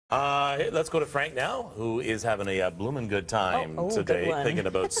Hey, let's go to Frank now, who is having a blooming good time today, thinking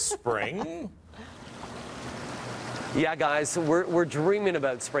about spring. Yeah, guys, we're dreaming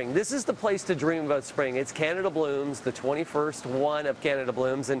about spring. This is the place to dream about spring. It's Canada Blooms, the 21st one of Canada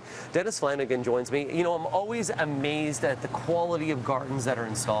Blooms, and Dennis Flanagan joins me. You know, I'm always amazed at the quality of gardens that are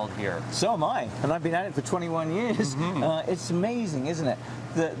installed here. So am I, and I've been at it for 21 years. It's amazing, isn't it?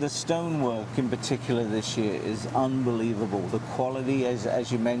 The stonework in particular this year is unbelievable. The quality, as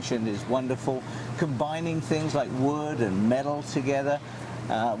you mentioned, is wonderful. Combining things like wood and metal together.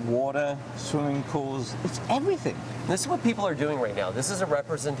 Water, swimming pools, it's everything. This is what people are doing right now. This is a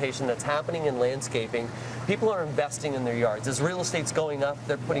representation that's happening in landscaping. People are investing in their yards. As real estate's going up,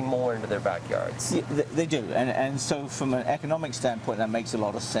 they're putting more into their backyards. Yeah, they do, and so from an economic standpoint, that makes a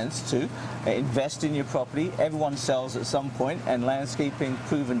lot of sense too. Invest in your property. Everyone sells at some point, and landscaping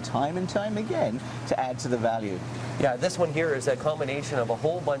proven time and time again to add to the value. Yeah, this one here is a combination of a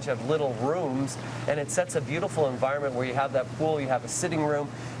whole bunch of little rooms, and it sets a beautiful environment where you have that pool, you have a sitting room,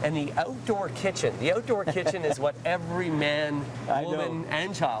 and the outdoor kitchen. The outdoor kitchen is what every man, woman,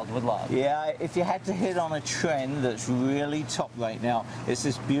 and child would love. Yeah, if you had to hit on a trend that's really top right now, it's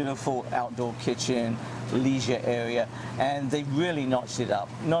this beautiful outdoor kitchen, leisure area, and they really notched it up.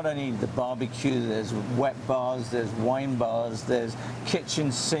 Not only the barbecue, there's wet bars, there's wine bars, there's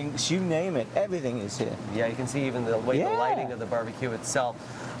kitchen sinks, you name it, everything is here. Yeah, you can see even the way the lighting of the barbecue itself.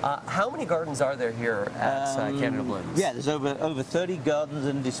 How many gardens are there here at Canada Blooms? Yeah, there's over 30 gardens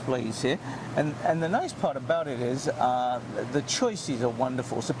and displays here, and the nice part about it is the choices are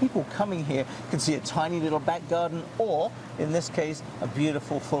wonderful. So people coming here can see a tiny little back garden, or in this case, a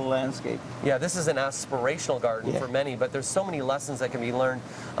beautiful full landscape. Yeah, this is an aspirational garden for many, but there's so many lessons that can be learned.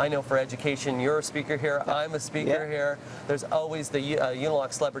 I know for education, you're a speaker here, I'm a speaker here. There's always the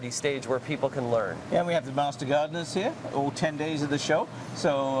Unilock Celebrity Stage where people can learn. Yeah, we have the Master Gardeners here, all 10 days of the show.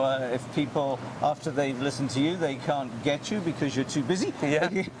 So if people, after they've listened to you, they can't get you because you're too busy,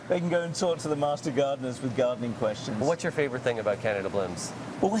 they can go and talk to the Master Gardeners with gardening questions. What's your favorite thing about Canada Blooms?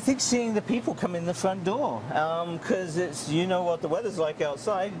 Well, I think seeing the people come in the front door, because it's, you know what the weather's like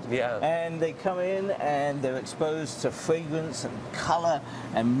outside, and they come in and they're exposed to fragrance and color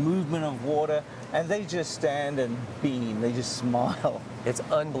and movement of water, and they just stand and beam, they just smile. It's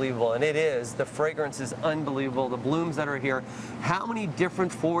unbelievable, and it is. The fragrance is unbelievable. The blooms that are here. How many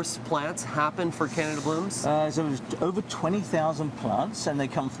different forest plants happen for Canada Blooms? So over 20,000 plants, and they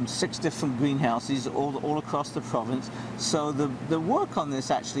come from 6 different greenhouses all across the province. So the work on this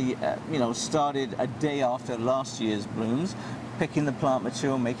actually, started a day after last year's blooms, picking the plant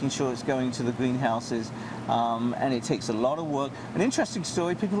material, making sure it's going to the greenhouses, and it takes a lot of work. An interesting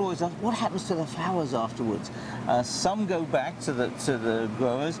story, people always ask, what happens to the flowers afterwards? Some go back to the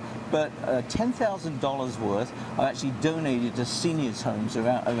growers, but $10,000 worth are actually donated to seniors' homes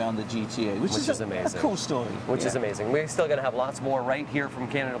around the GTA, which is amazing. A cool story. Which is amazing. We're still going to have lots more right here from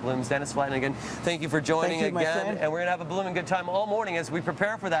Canada Blooms. Dennis Flanagan, thank you for joining again, and we're going to have a blooming good time all morning as we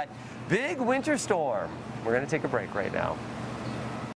prepare for that big winter storm. We're going to take a break right now.